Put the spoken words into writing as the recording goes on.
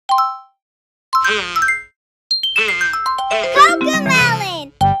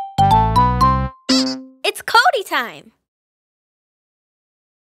Cocomelon! It's Cody time!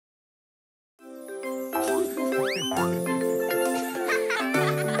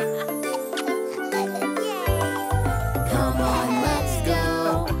 Come on, let's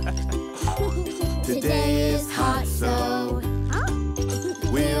go. Today is hot, so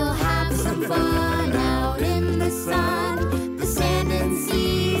we'll have some fun out in the sun. The sand and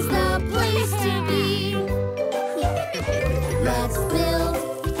sea's the place to be. Let's build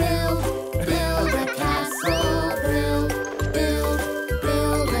a castle.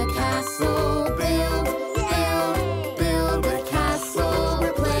 Build a castle. Build a castle.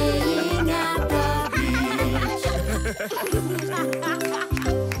 We're playing at the beach.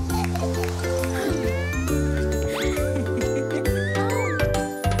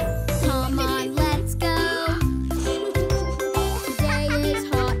 Come on, let's go. Today is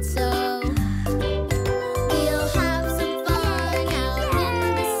hot, so we'll have some fun out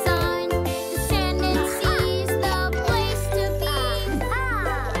in the sun. The sand and sea's the place to be.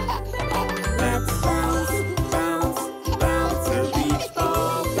 Let's bounce a beach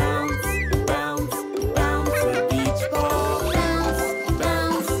ball. Bounce a beach ball.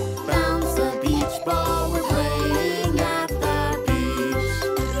 Bounce a beach ball. We're playing at the beach.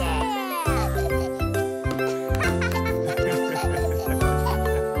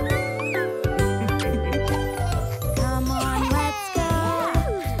 Come on, let's go.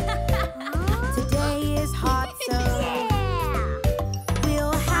 Today is hot, so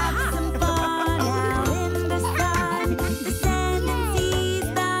we'll have some fun out in the sun. The sand and sea's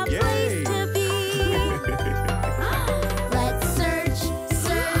the place to be. Let's search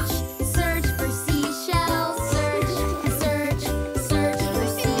for seashells. Search for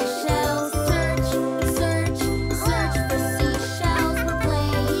seashells. Search for seashells. We're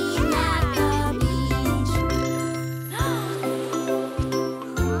playing at the beach.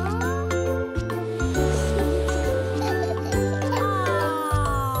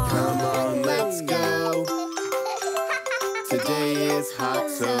 Come on, let's go. Today is hot,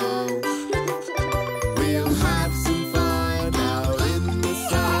 so we'll have some fun out in the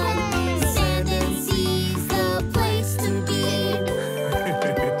sun. The sand and sea's the place to be.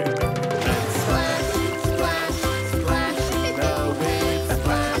 Let's splash the waves. Splash the waves.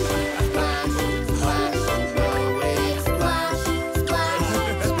 Splash the waves.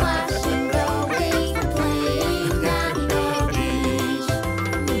 Playing at the beach.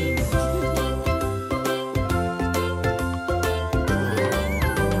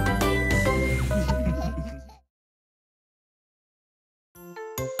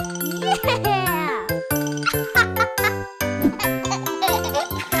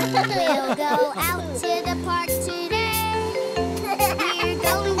 We'll go out to the park today. We're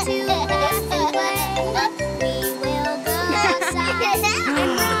going to laugh and play. We will go outside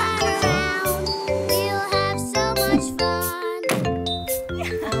and run around. We'll have so much fun.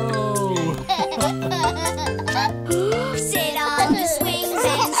 Sit on the swings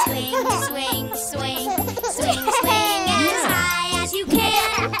and swing as high as you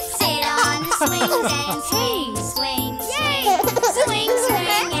can. Sit on the swings and swing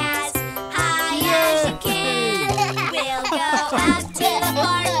as high as you can. We'll go out to the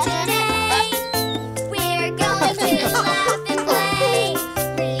park today. We're going to laugh and play.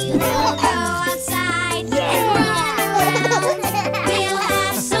 We will go outside and run around. We'll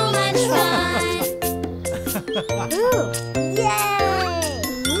have so much fun. Yay!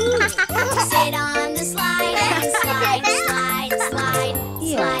 Sit on the slide and slide as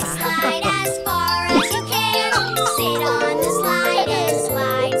far as you can. Sit on the slide and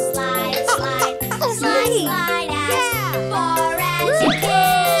slide as far as you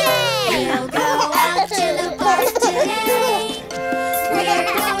can. We'll go out to the park today. We're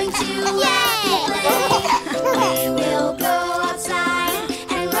going to laugh and play. We will go outside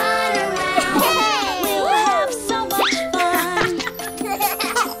and run around. We'll have so much fun.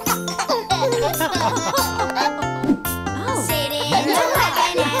 Sit in the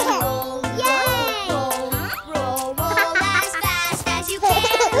wagon and roll as fast as you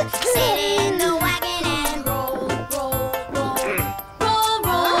can. Sit in the wagon and roll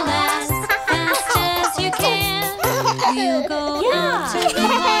as fast as you can. We'll go out to the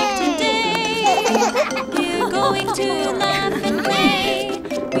park today. We're going to laugh and play.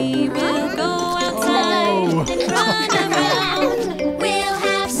 We will go outside and run around. We'll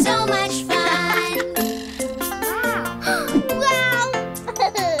have so much fun. Wow!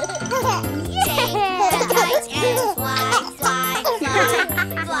 Take the kite and fly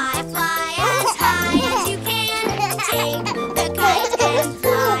as high as you can. Take the kite and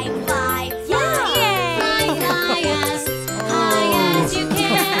fly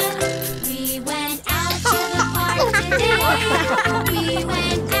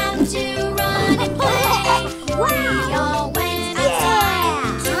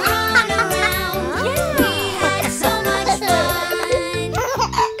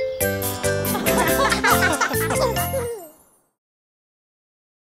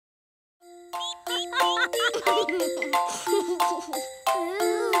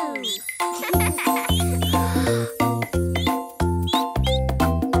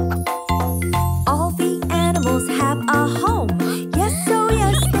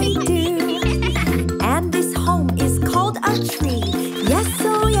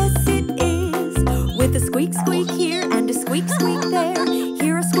squeak, squeak here and a squeak, squeak there.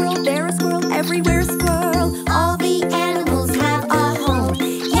 Here a squirrel, there a squirrel, everywhere a squirrel. All the animals have a home.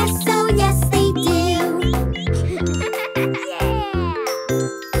 Yes, oh yes they do.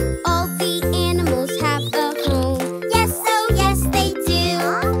 All the animals have a home. Yes, oh yes they do.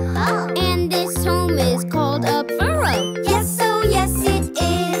 And this home is called a burrow. Yes, oh yes it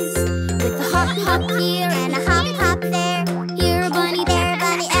is. With a hop, hop here and a hop, hop there. Here a bunny, there a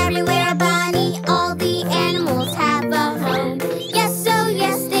bunny, everywhere a bunny. All the animals have a home. Yes, oh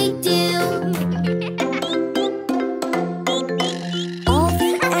yes they do. All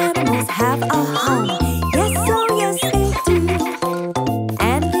the animals have a home. Yes, oh yes they do.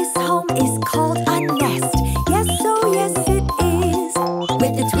 And this home is called a nest. Yes, oh yes it is.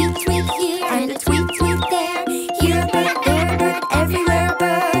 With a tweet, tweet here and a tweet, tweet there. Here a bird, there a bird, everywhere a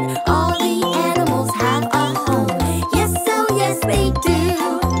bird. All the animals have a home. Yes, oh yes they do.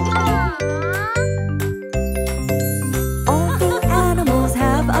 All the animals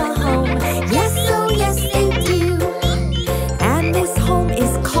have a home. Yes, oh yes they do. And this home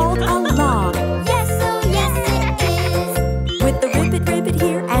is called a log. Yes, oh yes it is. With a ribbit, ribbit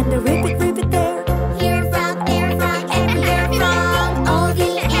here and a ribbit, ribbit there. Here a frog, there a frog, everywhere a frog. All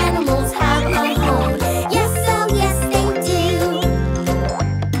the animals have a home. Yes, oh yes they do.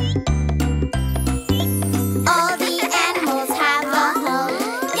 All the animals have a home.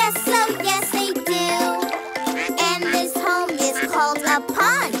 Yes, oh yes they do. And this home is called a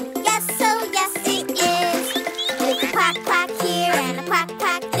pond. Yes, oh yes it is. With a quack, quack here and a quack,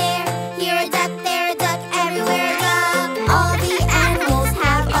 quack there. Here a duck, there a duck, everywhere a duck. All the animals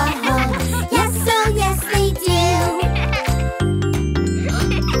have a home. Yes, oh yes they do.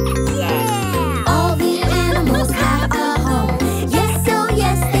 All the animals have a home. Yes, oh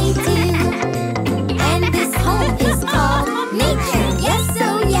yes they do. And this home is called nature. Yes,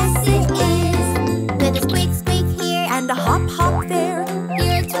 oh yes it is. With a squeak, squeak here And a hop, hop there.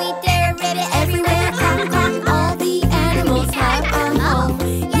 here a tweet, there a ribbit, everywhere a quack, quack. All the animals have a home.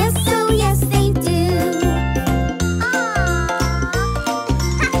 Yes, oh yes they do.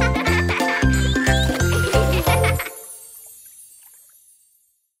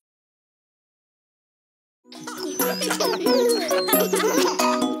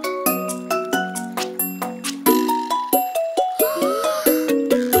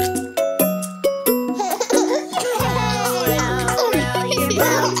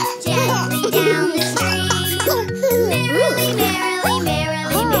 Gently down the street. Merrily, merrily,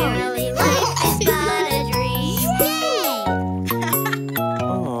 merrily, merrily, life is but a dream.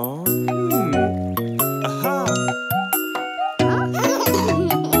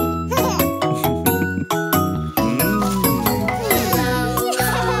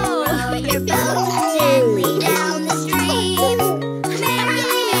 Row your boat gently down the stream.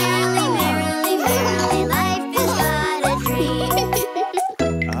 Merrily, merrily, merrily, merrily, life is but a dream.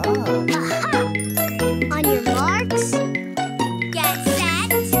 On your marks, get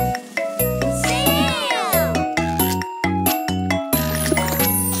set, sail!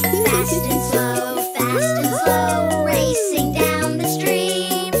 Fast and slow, racing down the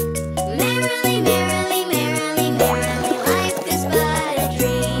stream. Merrily, merrily, merrily, merrily, life is but a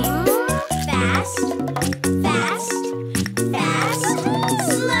dream. Fast, fast, fast,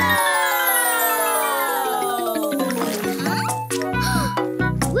 slow!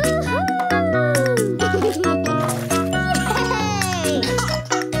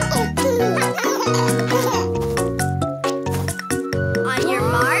 On your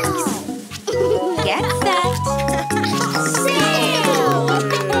marks, Get set. sail!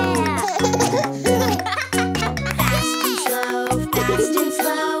 Fast and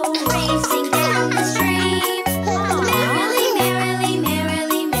slow, racing down the stream. Merrily, merrily,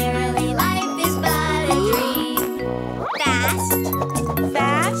 merrily, merrily,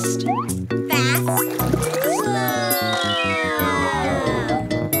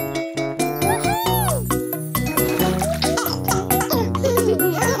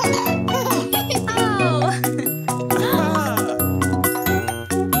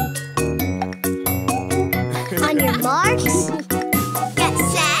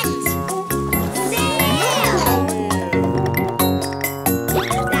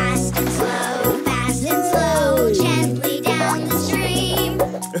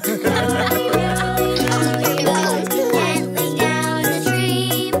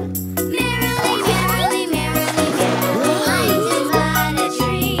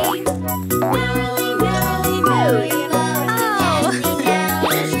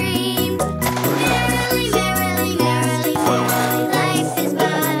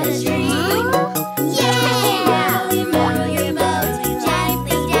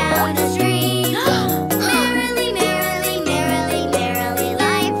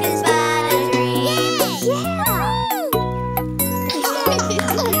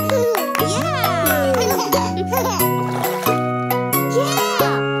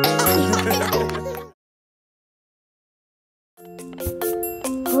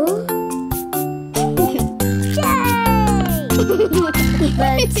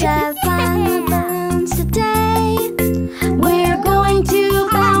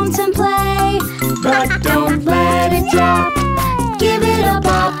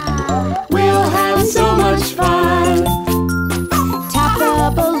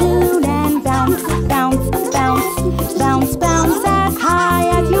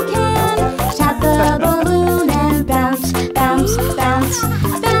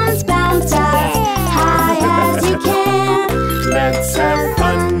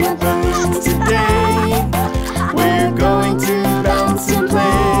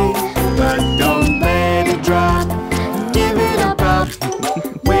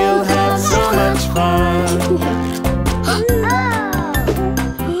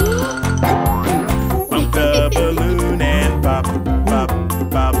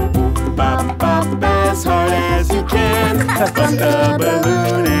 Bump the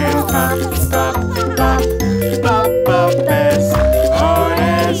balloon and pop, pop, pop, pop, pop as hard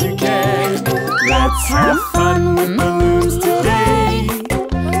as you can. Let's have fun with balloons today.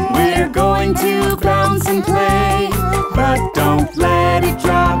 We're going to bounce and play, but don't let it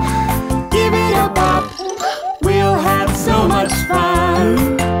drop. Give it a pop. We'll have so much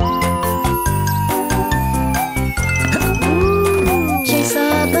fun. Chase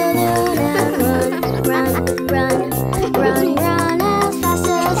the balloon and run, run, run, run, run as fast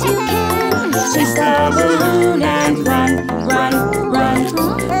as you can. Chase the balloon and run, run, run,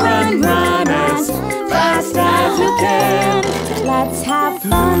 run, run as fast as you can. Let's have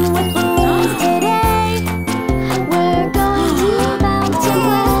fun with balloons today. We're going to bounce and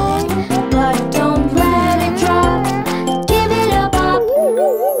play, But don't let it drop. give it a pop.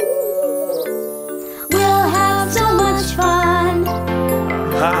 We'll have so much fun.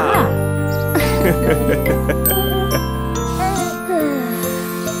 Ha!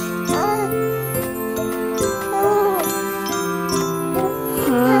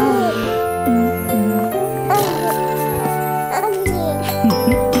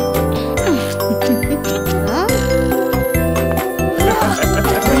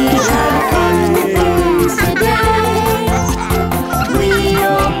 We had fun with balloons today. We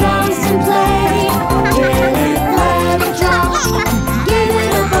all bounce and play. Didn't let it drop. Give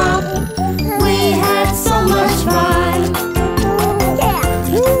it a bump. We had so much fun.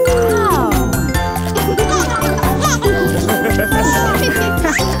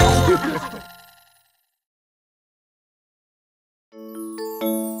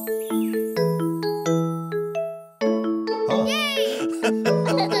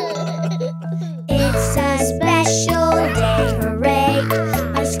 It's a special day, hooray!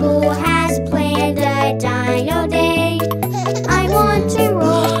 Our school has planned a dino day. I want to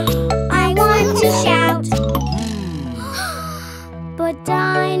roar, I want to shout, but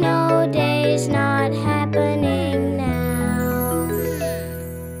Dino Day's not happening now.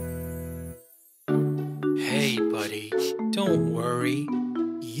 Hey, buddy, don't worry.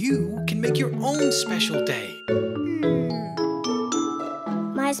 You can make your own special day.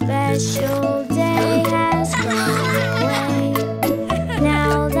 My special day has gone away.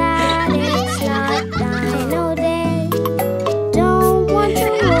 Now that it's not Dino Day, don't want to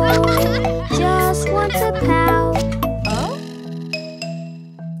roar, just want to pout.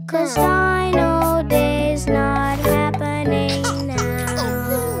 'Cause Dino Day's not happening now.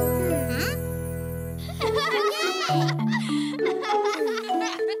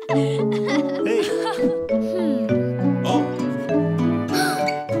 Hey! Oh.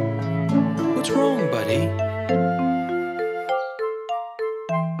 What's wrong, buddy?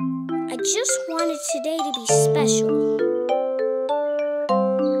 I just wanted today to be special.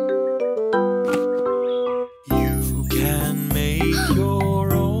 You can make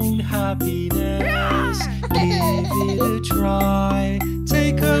your own happiness. Give it a try.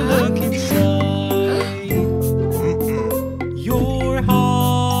 Take a look inside your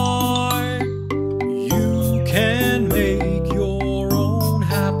heart. You can make your own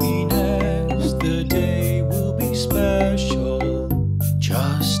happiness. The day will be special.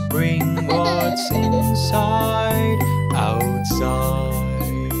 Just bring what's inside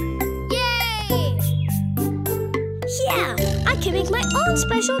outside. Yay! Yeah, I can make my own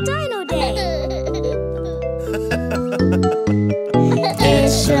special Dino Day.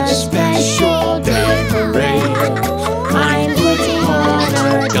 It's a special day, hooray! I'm putting on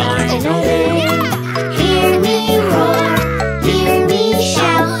a Dino Day. Hear me roar, hear me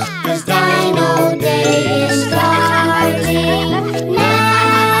shout, 'cause Dino Day is starting now.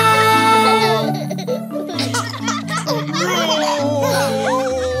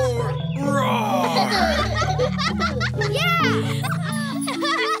 Yeah!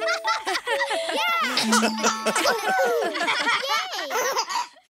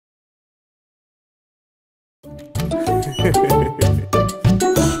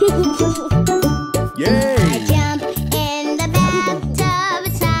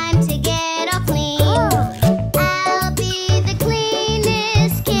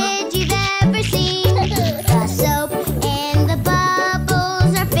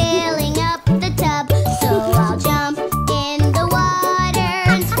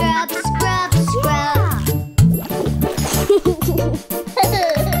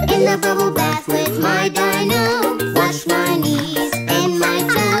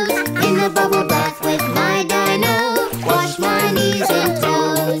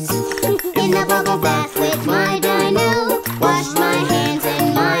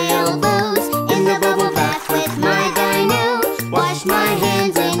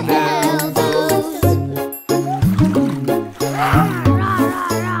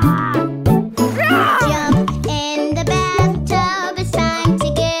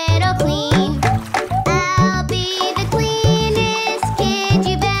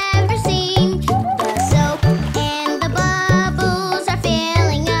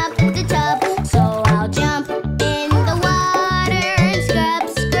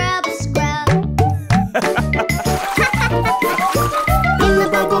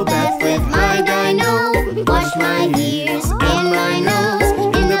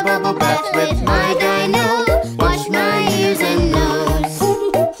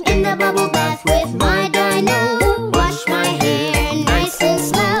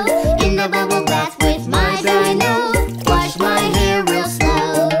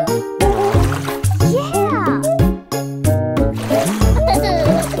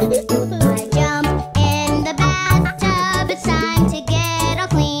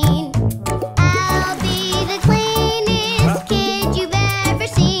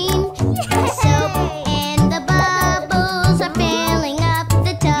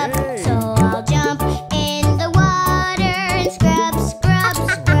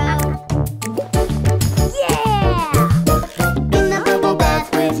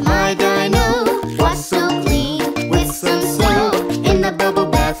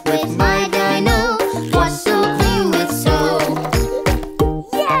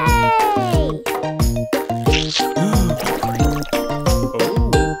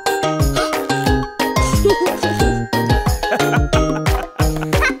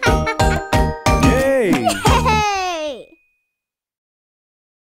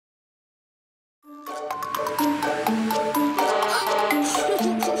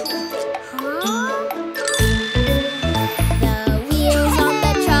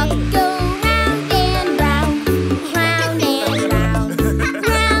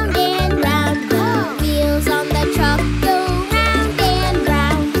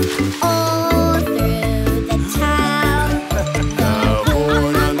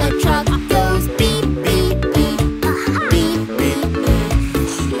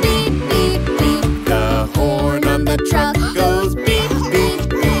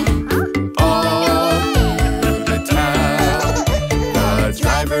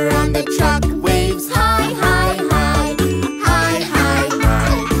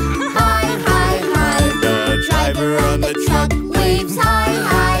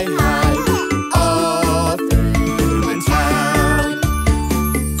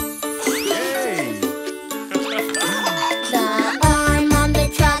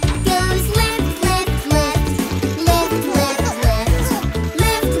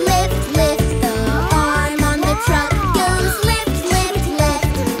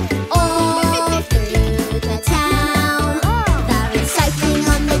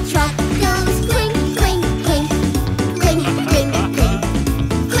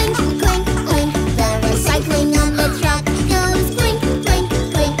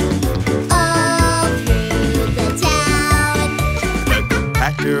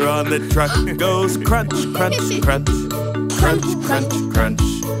 compactor on the truck goes crunch, crunch, crunch. Crunch, crunch, crunch.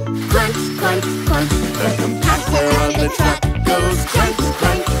 Crunch, crunch, crunch. The compactor on the truck goes crunch,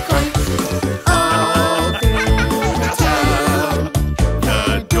 crunch, crunch. All through the town. The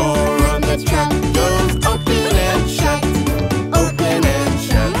door on the truck goes open and shut. Open and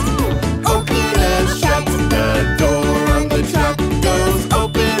shut. Open and shut. The door on the truck goes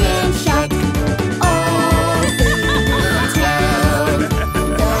open and shut. All through the town.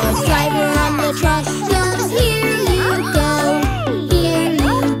 The driver on the truck goes, here you go, here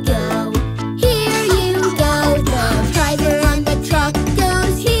you go, here you go. The driver on the truck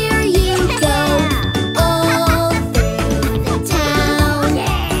goes, here you go, all through the town.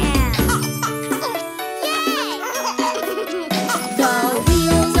 The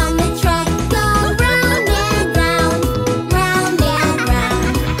wheels on the truck go round and round, round and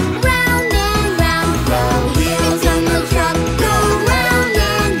round, round and round. The wheels on the truck go round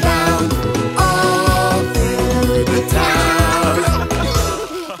and round, all through the town.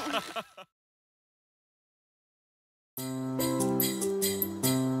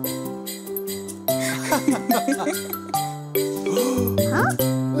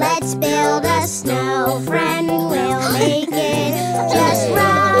 Let's build a snow friend, we'll make it just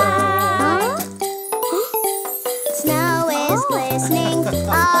right. Snow is glistening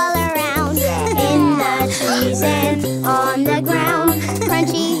all around, in the trees and on the ground.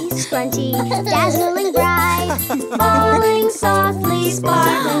 Crunchy, scrunchy, dazzling bright, falling softly,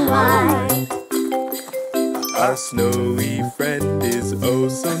 sparkling white. Our snowy friend is oh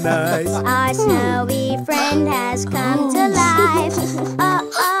so nice. Our snowy friend has come to life.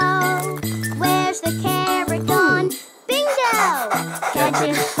 Uh-oh, where's the carrot gone? Bingo! Catch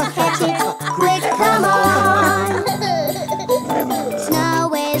it, quick, come on!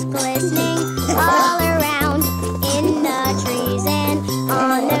 Snow is glistening all around, in the trees and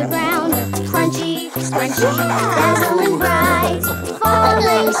on the ground. Crunchy, scrunchy, dazzling bright,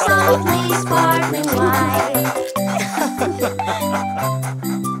 falling softly, sparkling white.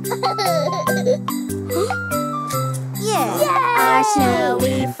 Our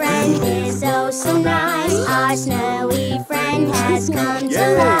snowy friend is oh so nice. Our snowy friend has come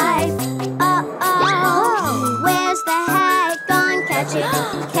to life. Uh-oh, where's the hat gone?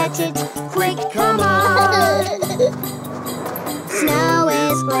 Catch it, quick, come on. Snow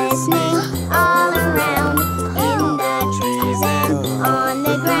is glistening all around, in the trees and on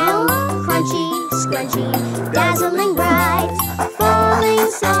the ground. Crunchy, scrunchy, dazzling bright, falling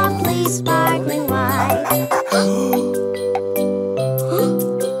softly, sparkling white.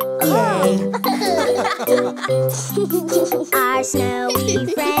 Our snowy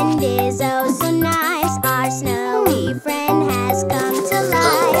friend is oh so nice. Our snowy friend has come to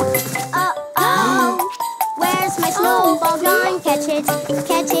life. Uh-oh, where's my snowball gone? Catch it,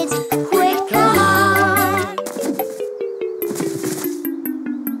 quick, come on.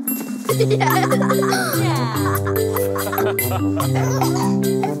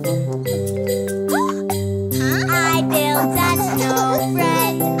 I built a snow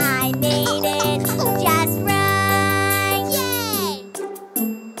friend. I made it just right. Yay!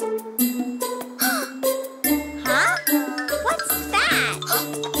 Huh? What's that?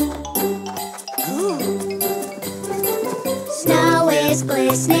 Snow is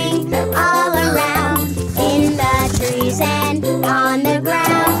glistening all around, in the trees and on the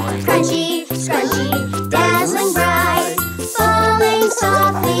ground. Crunchy, scrunchy, dazzling bright, falling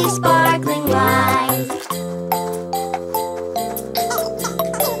softly, sparkling white.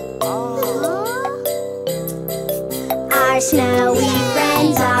 Our snowy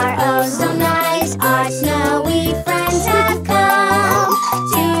friends are oh so nice. Our snowy friends have come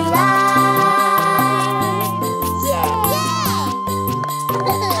to life.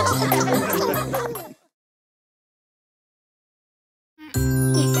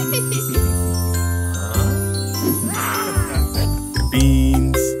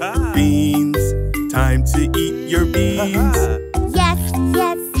 Beans, beans, time to eat your beans. Yes,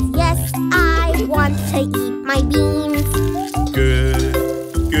 yes, yes, I want to eat my beans. Good,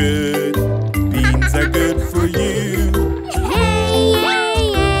 good, beans are good for you. Yay,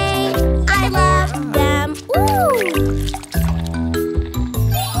 yay, yay, I love them. Ooh.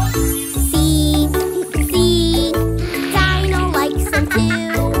 See, Dino likes them too.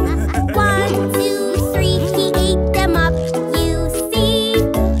 1, 2, 3, he ate them up, you see.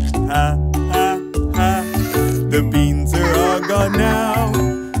 Ha, ha, ha, the beans are all gone now.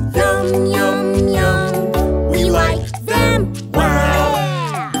 Yum, yum, yum, we like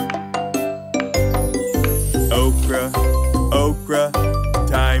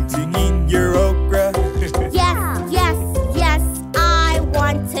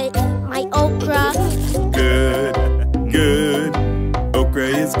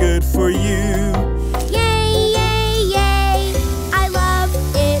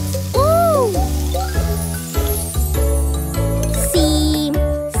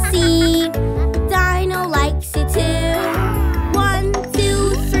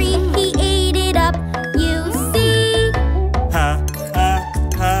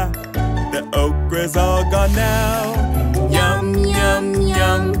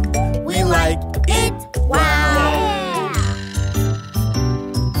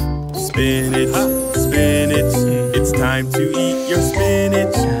spinach, spinach. It's time to eat your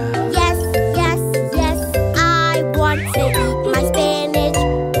spinach. Yes, yes, yes, I want to eat my spinach.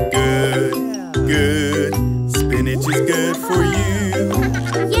 Good, good. Spinach is good for you.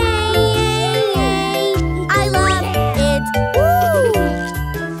 Yay, yay, yay, I love it. Woo!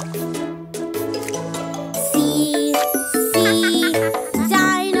 See, see,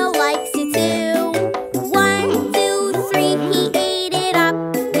 Dino likes it too. 1, 2, 3, he ate it up.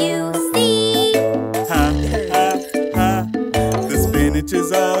 You see? Ha, ha, ha. The spinach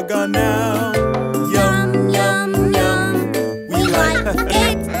is all gone now. Yum, yum, yum. We like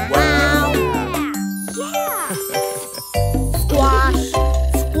it. Wow. Squash,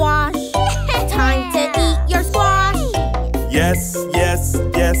 squash, time to eat your squash. Yes, yes,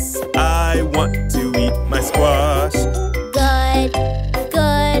 yes, I want to eat my squash. Good,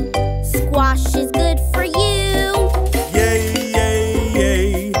 good, squash is good for you. Yay, yay,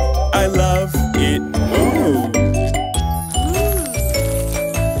 yay, I love it. Ooh.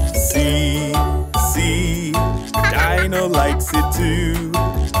 See, see, Dino likes it too.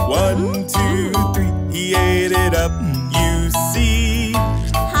 1, 2, 3, he ate it up. You see?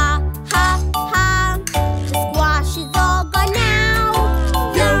 Ha, ha, ha, the squash is all gone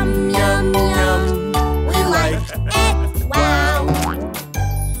now. Yum, yum, yum. We like it. Wow.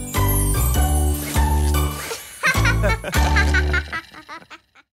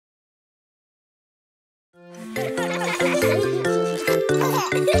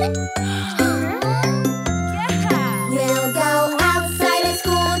 We'll go outside at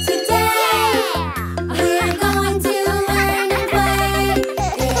school today. We're going to learn and play.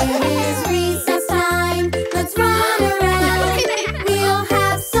 It is recess time. Let's run around. We'll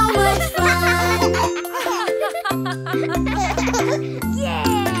have so much fun.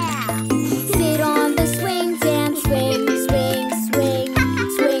 Sit on the swings and swing, swing, swing,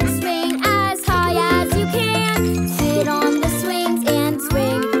 swing, swing as high as you can. Sit on the swings and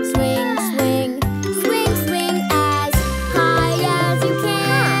swing, swing, swing, swing, swing as high as you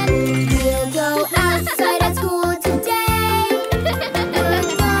can. We'll go outside at school today. We're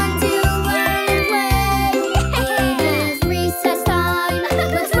going to learn and play. It is recess time.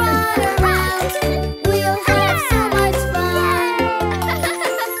 Let's run around. We'll have so much fun.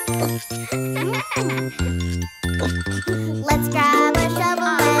 Let's